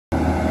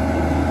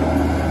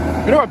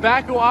We do our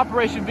backhoe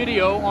operation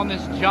video on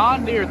this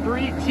John Deere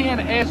 310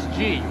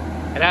 SG.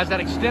 It has that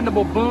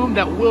extendable boom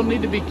that will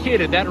need to be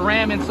kitted. That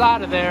ram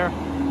inside of there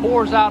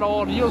pours out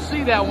oil, and you'll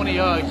see that when he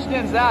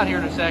extends out here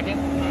in a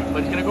second.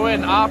 But he's gonna go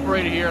ahead and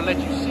operate it here and let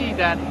you see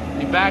that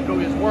the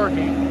backhoe is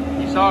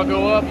working. You saw it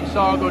go up, you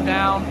saw it go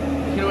down.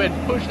 He's gonna go ahead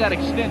and push that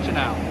extension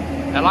out.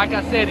 Now, like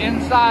I said,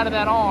 inside of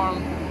that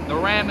arm, the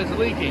ram is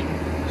leaking.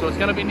 So it's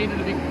gonna be needed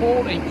to be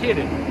pulled and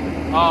kitted.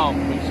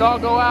 You saw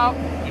it go out,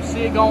 you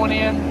see it going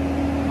in.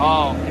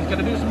 He's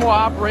gonna do some more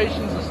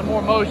operations and some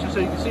more motion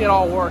so you can see it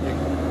all working.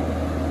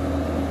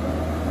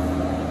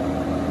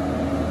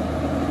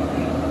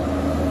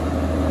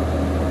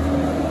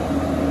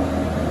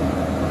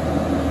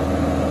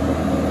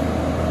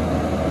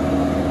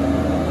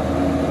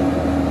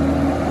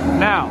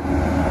 Now,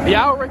 the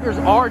outriggers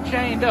are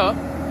chained up.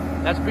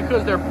 That's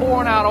because they're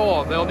pouring out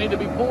oil. They'll need to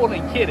be pulled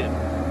and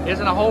kitted.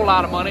 Isn't a whole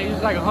lot of money.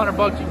 It's like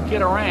 $100 you can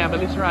kit a ram, at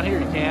least around here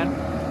you can.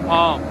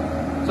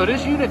 So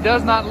this unit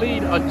does not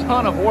need a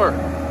ton of work.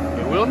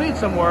 It will need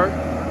some work.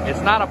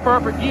 It's not a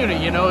perfect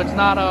unit, you know. It's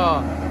not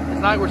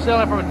like we're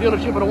selling from a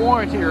dealership with a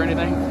warranty or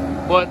anything.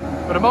 But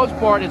for the most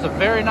part, it's a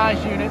very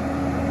nice unit.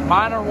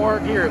 Minor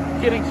work here,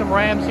 kitting some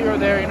rams here or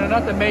there, you know,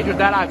 nothing major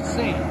that I've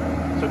seen.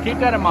 So keep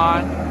that in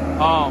mind.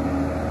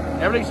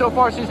 Everything so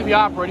far seems to be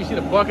operating. You see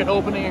the bucket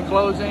opening and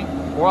closing.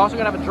 We're also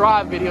gonna have a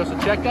drive video, so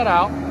check that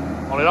out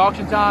on at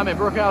Auction Time at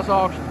Brookhouse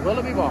Auctions. Will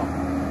it be bought?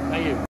 Thank you.